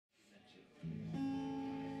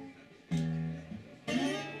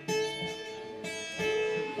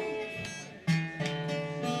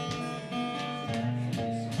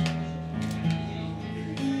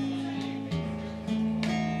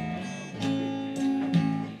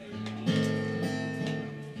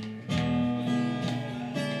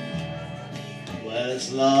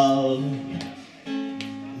careless love,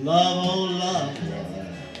 love, oh love,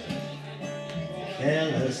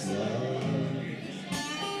 careless love.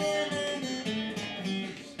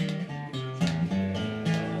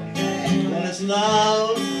 When it's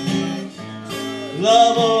love,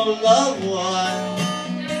 love, oh love, one,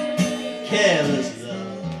 careless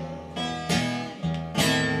love.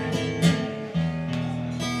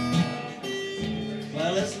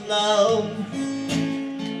 Well, it's love,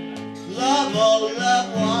 love, oh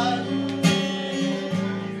love, one,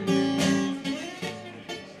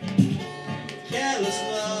 careless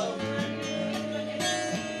love.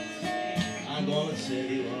 I'm gonna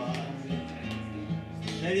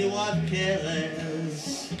tell you what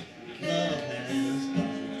careless love has done.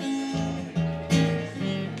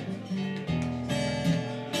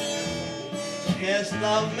 Careless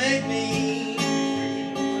love made me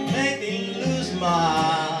lose my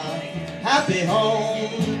happy home.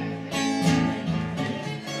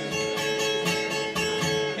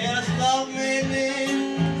 Careless love made me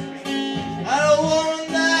out of one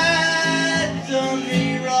that done me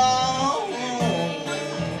wrong.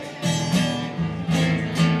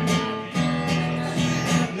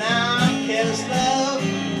 Now careless love,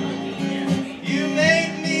 you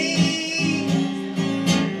made me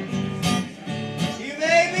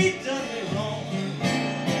done me wrong.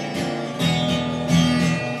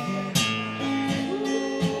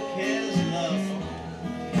 Careless love.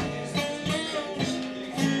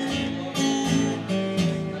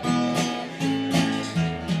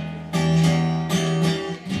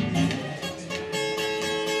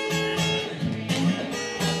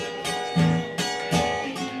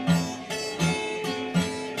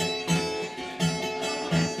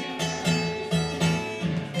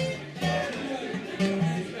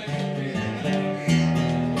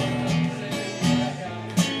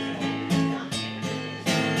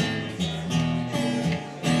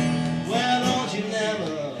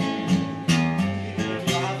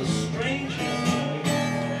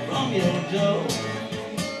 Your door.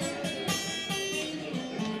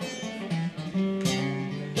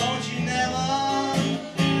 Don't you never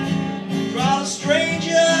drive a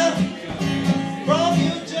stranger from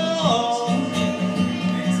your door.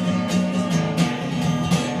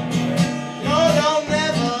 No, don't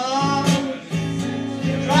never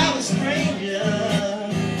drive a stranger.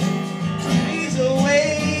 He's away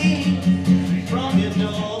from your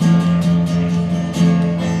door.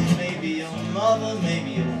 Maybe your mother,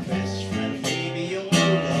 maybe your best friend, maybe your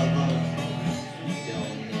lover, you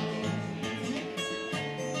don't know.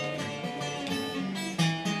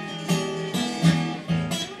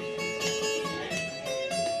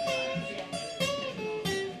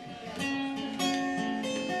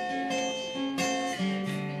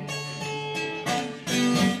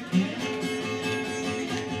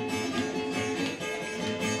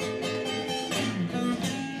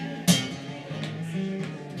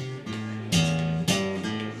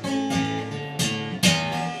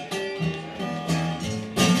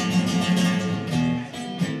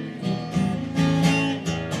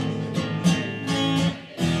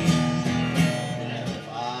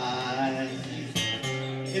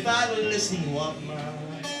 If I would listen what my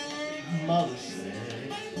mother said,